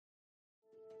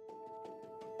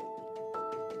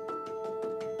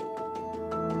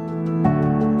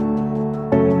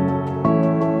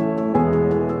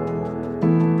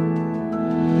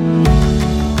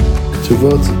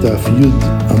Ketuvot Daf Yud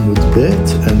Amud Bet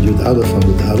and Yud Aleph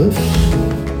Amud Aleph.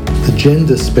 The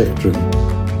gender spectrum.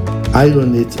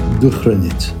 Ailonit,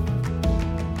 Duchranit.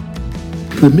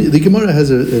 The Gemara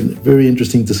has a very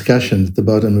interesting discussion at the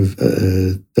bottom of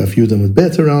Daf Yud Amud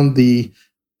Bet around the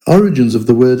origins of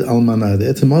the word almana, the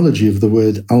etymology of the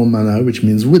word almana, which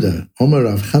means widow. Omar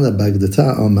Rav Chana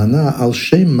Bagdata almana al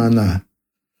shem mana.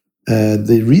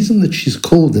 The reason that she's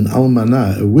called an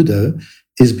almana, a widow,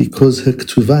 is because her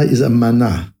ketuvah is a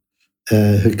mana.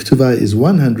 Her ketuvah is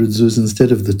 100 zuz instead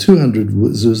of the 200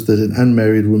 zuz that an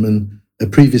unmarried woman, a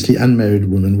previously unmarried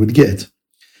woman, would get.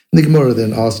 The Gemara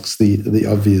then asks the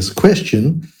obvious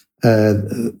question. At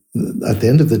the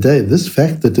end of the day, this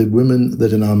fact that an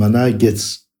almana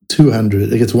gets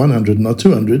 100, not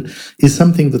 200, is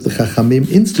something that the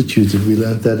Chachamim instituted. We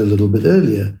learned that a little bit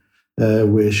earlier,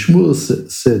 where Shmuel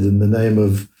said in the name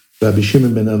of Rabbi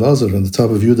Shimon ben Elazar on the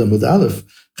top of Yud Amud Aleph,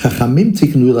 Chachamim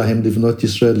tiknu lahem livnot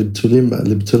Yisrael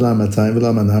libtula 200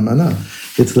 v'la mana.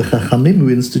 It's the Chachamim who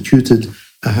instituted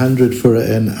 100 for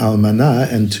an almana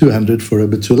and 200 for a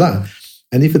betula.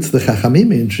 And if it's the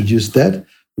Chachamim who introduced that,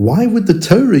 why would the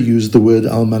Torah use the word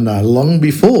almana long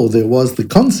before there was the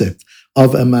concept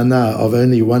of a mana, of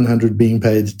only 100 being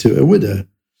paid to a widow?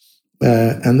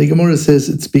 And the Gemara says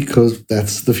it's because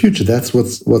that's the future. That's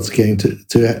what's going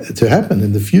to happen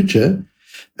in the future.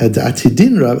 The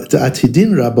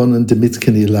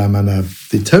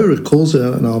Torah calls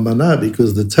her an almana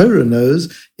because the Torah knows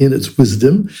in its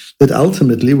wisdom that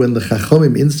ultimately when the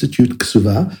Chachamim institute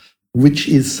ksuvah, which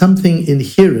is something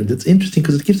inherent, it's interesting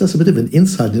because it gives us a bit of an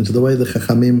insight into the way the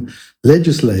Chachamim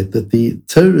legislate, that the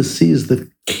Torah sees that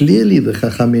clearly the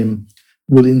Chachamim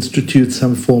will institute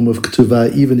some form of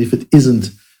ketuvah, even if it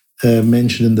isn't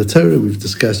mentioned in the Torah. We've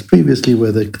discussed previously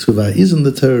whether ketuvah is in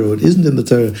the Torah or it isn't in the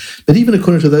Torah. But even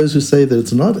according to those who say that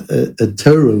it's not a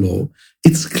Torah law,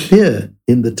 it's clear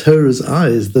in the Torah's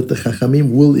eyes that the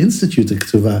Chachamim will institute a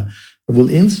ketuvah, will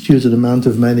institute an amount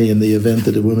of money in the event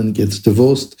that a woman gets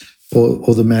divorced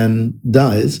or the man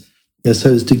dies,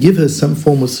 so as to give her some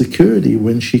form of security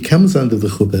when she comes under the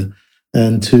chuppah,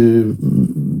 and to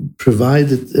provide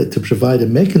a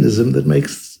mechanism that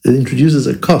introduces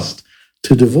a cost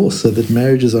to divorce, so that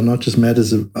marriages are not just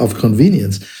matters of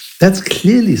convenience. That's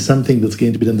clearly something that's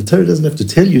going to be done. The Torah doesn't have to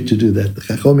tell you to do that. The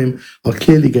Chachamim are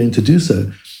clearly going to do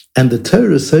so. And the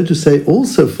Torah, so to say,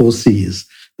 also foresees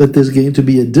that there's going to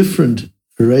be a different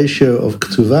ratio of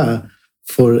ketuvah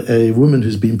for a woman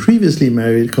who's been previously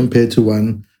married compared to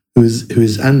one who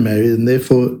is unmarried, and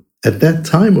therefore at that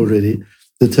time already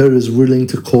the Torah is willing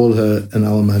to call her an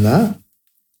almana.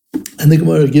 And the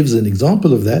Gemara gives an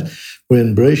example of that, where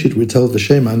in Bereshit we're told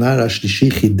V'shem anar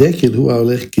hashlishi Chidekel hu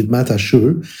ha'olech kidmat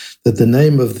Ashur, that the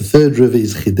name of the third river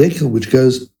is Chidekel, which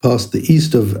goes past the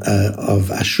east of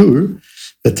Ashur.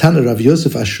 V'tana Rav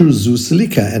Yosef Ashur zu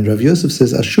Silika, and Rav Yosef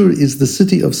says Ashur is the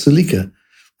city of Silika.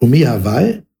 Umi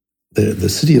havai, the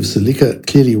city of Silika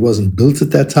clearly wasn't built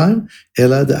at that time.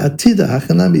 Ela da atida,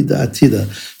 hachanami da atida.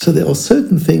 So there are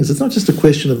certain things. It's not just a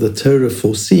question of the Torah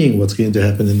foreseeing what's going to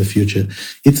happen in the future.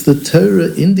 It's the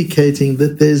Torah indicating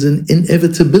that there's an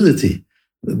inevitability.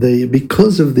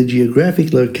 Because of the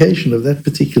geographic location of that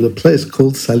particular place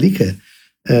called Silika,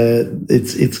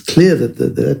 it's clear that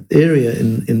that area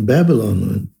in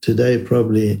Babylon, today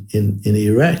probably in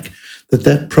Iraq,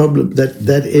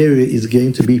 that area is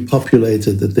going to be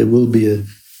populated, that there will be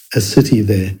a city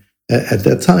there at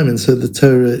that time. And so the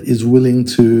Torah is willing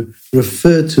to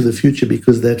refer to the future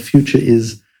because that future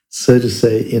is, so to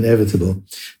say, inevitable.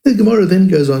 The Gemara then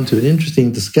goes on to an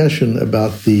interesting discussion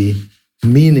about the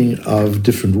meaning of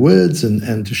different words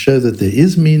and to show that there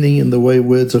is meaning in the way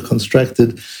words are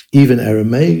constructed. Even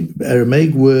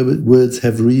Aramaic words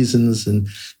have reasons, and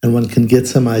one can get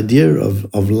some idea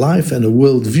of life and a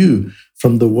worldview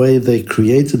from the way they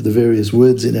created the various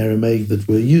words in Aramaic that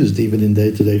were used even in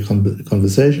day-to-day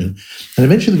conversation. And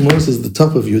eventually the Gemara says at the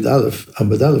top of Yud Aleph,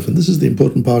 Amud Aleph, and this is the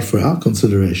important part for our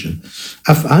consideration,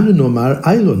 Af anu nomar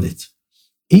ailonit.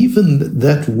 Even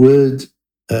that word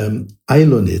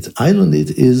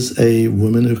Ailonit is a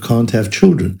woman who can't have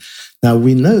children. Now,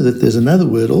 we know that there's another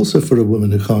word also for a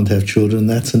woman who can't have children,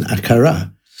 that's an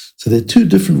akara. So there are two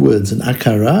different words, an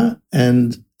akara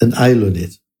and an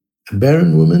Ailonit, a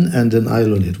barren woman and an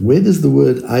Ailonit. Where does the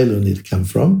word Ailonit come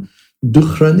from?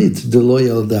 Duchranit, de lo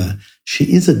yalda.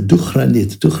 She is a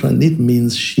duchranit. Duchranit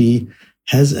means she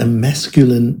has a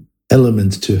masculine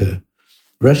element to her.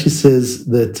 Rashi says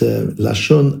that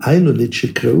Lashon Ailonit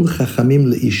shekreu chachamim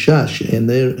leisha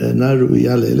she'ena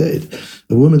ru'ya le'eled.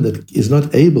 A woman that is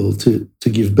not able to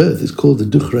give birth is called a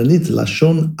duchranit.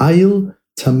 Lashon Ail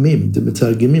tamim, the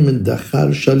metargimim and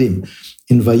dachar shalim.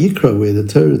 In Vayikra, where the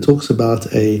Torah talks about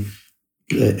a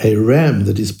ram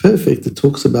that is perfect, it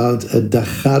talks about a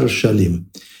dachar shalim.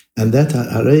 And that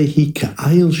arehi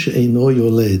ka'ayil she'eino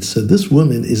yoled. So this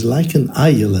woman is like an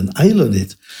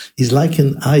ayilonit is like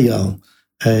an ayal.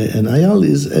 An ayal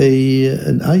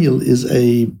is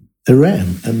a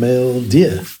ram, a male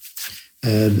deer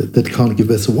that can't give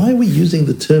birth. So why are we using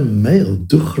the term male,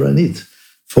 duchranit,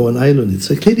 for an ayilonit?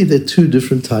 So clearly there are two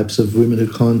different types of women who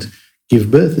can't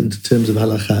give birth in terms of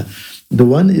halacha. The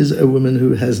one is a woman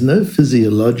who has no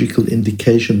physiological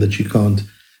indication that she can't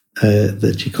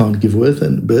give birth,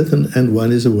 and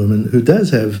one is a woman who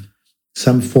does have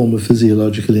some form of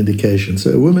physiological indication.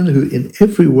 So a woman who in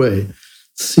every way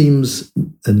seems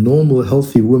a normal,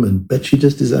 healthy woman, but she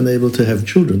just is unable to have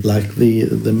children, like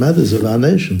the mothers of our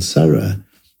nation, Sarah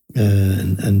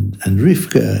and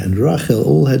Rivka and Rachel,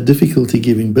 all had difficulty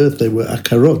giving birth. They were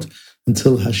akarot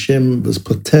until Hashem was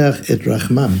potach et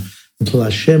rachmam, until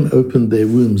Hashem opened their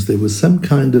wombs. There was some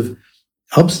kind of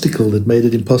obstacle that made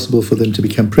it impossible for them to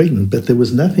become pregnant, but there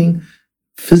was nothing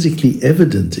physically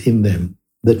evident in them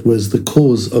that was the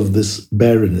cause of this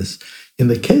barrenness. In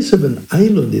the case of an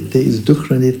Ailonit, there is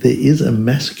Duchranit, there is a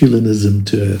masculinism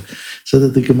to her, so that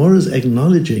the Gemara is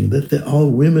acknowledging that there are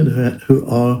women who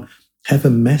have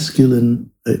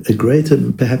a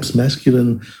greater, perhaps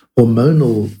masculine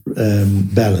hormonal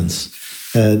balance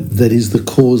that is the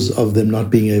cause of them not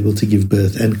being able to give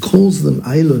birth, and calls them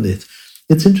Ailonit.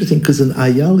 It's interesting because an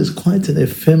ayal is quite an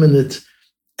effeminate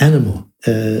animal.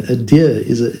 A deer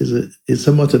is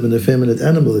somewhat of an effeminate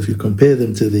animal if you compare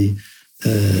them to the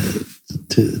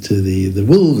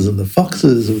wolves and the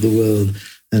foxes of the world,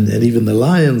 and even the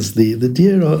lions. The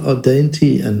deer are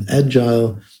dainty and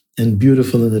agile and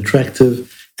beautiful and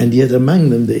attractive, and yet among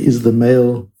them there is the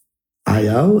male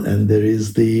ayal and there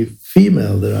is the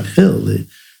female, the Rachel.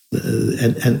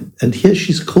 And here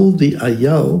she's called the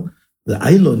ayal, the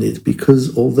Ailonit,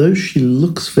 because although she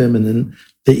looks feminine,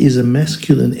 there is a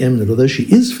masculine element. Although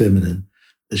she is feminine,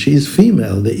 she is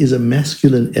female, there is a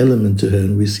masculine element to her,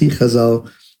 and we see Chazal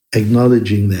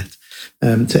acknowledging that.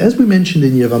 So as we mentioned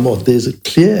in Yevamot, there's a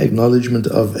clear acknowledgement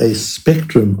of a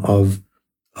spectrum of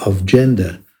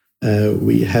gender.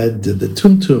 We had the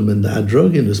tumtum and the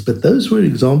androgynous, but those were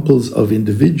examples of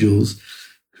individuals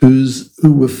who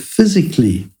were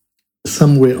physically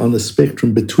somewhere on the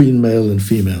spectrum between male and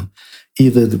female.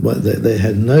 Either they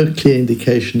had no clear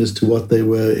indication as to what they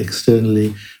were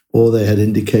externally, or they had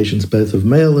indications both of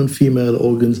male and female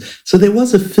organs. So there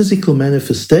was a physical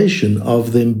manifestation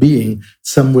of them being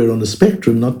somewhere on the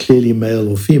spectrum, not clearly male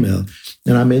or female.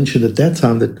 And I mentioned at that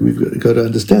time that we've got to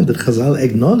understand that Chazal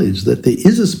acknowledged that there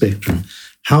is a spectrum.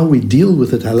 How we deal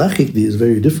with it halachically is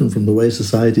very different from the way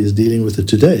society is dealing with it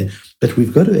today. But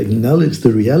we've got to acknowledge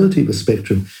the reality of a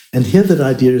spectrum. And here that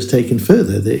idea is taken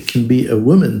further. There can be a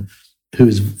woman who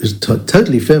is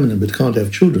totally feminine but can't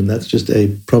have children. That's just a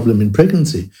problem in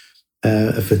pregnancy,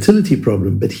 a fertility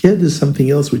problem. But here there's something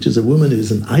else, which is a woman who is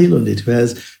an Ailonit, who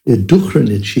has a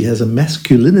Duchranit. She has a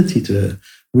masculinity to her,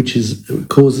 which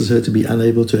causes her to be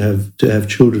unable to have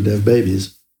children, to have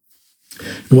babies.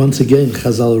 And once again,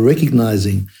 Chazal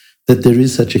recognizing that there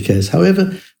is such a case.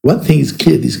 However, one thing is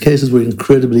clear: these cases were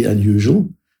incredibly unusual.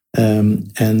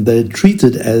 And they're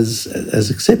treated as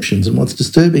exceptions. And what's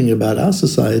disturbing about our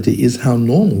society is how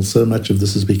normal so much of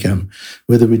this has become,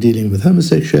 whether we're dealing with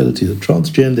homosexuality or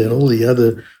transgender and all the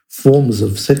other forms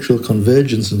of sexual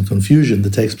convergence and confusion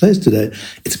that takes place today.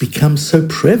 It's become so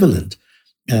prevalent.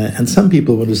 And some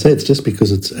people want to say it's just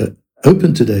because it's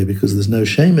open today, because there's no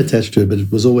shame attached to it, but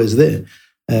it was always there.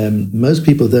 Most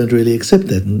people don't really accept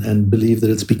that and believe that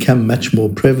it's become much more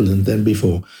prevalent than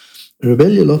before.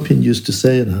 Rebbe Lopin used to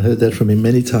say, and I heard that from him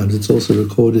many times, it's also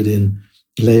recorded in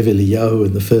Lev Eliyahu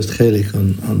in the first chelik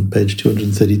on page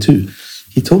 232.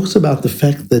 He talks about the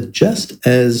fact that just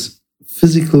as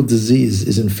physical disease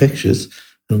is infectious,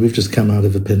 and we've just come out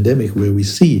of a pandemic where we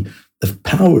see the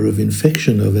power of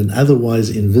infection of an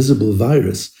otherwise invisible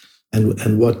virus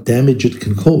and what damage it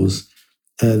can cause,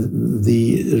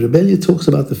 the Rebbe talks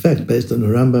about the fact, based on the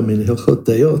Rambam in Hilchot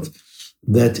Dayot,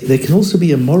 that there can also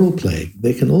be a moral plague.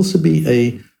 There can also be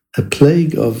a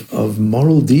plague of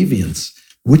moral deviance,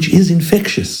 which is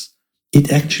infectious.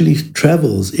 It actually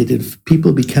travels. If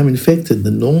people become infected,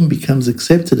 the norm becomes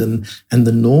accepted, and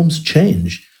the norms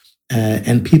change,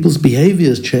 and people's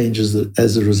behaviors change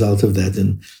as a result of that.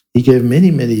 And he gave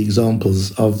many, many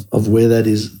examples of where that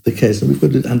is the case. And we've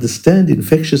got to understand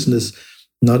infection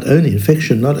not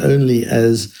only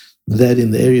as that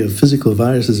in the area of physical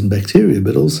viruses and bacteria,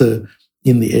 but also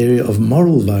in the area of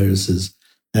moral viruses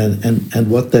and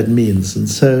what that means. And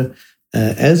so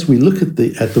as we look at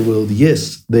the world,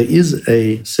 yes, there is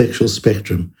a sexual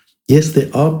spectrum. Yes, there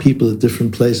are people at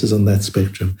different places on that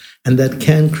spectrum, and that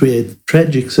can create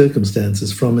tragic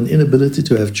circumstances, from an inability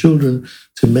to have children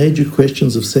to major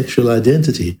questions of sexual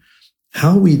identity.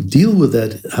 How we deal with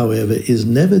that, however, is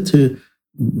never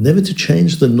to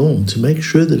change the norm, to make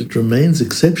sure that it remains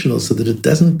exceptional so that it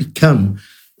doesn't become,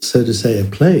 so to say, a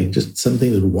plague, just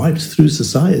something that wipes through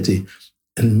society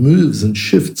and moves and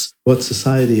shifts what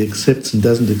society accepts and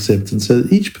doesn't accept. And so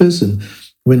each person,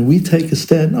 when we take a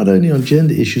stand, not only on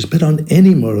gender issues, but on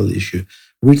any moral issue,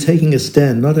 we're taking a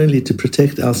stand not only to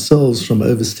protect ourselves from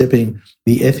overstepping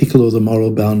the ethical or the moral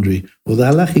boundary or the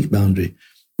halachic boundary.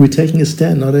 We're taking a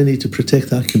stand not only to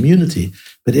protect our community,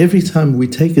 but every time we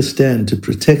take a stand to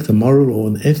protect a moral or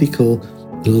an ethical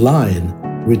line,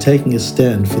 we're taking a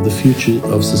stand for the future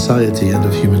of society and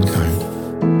of humankind.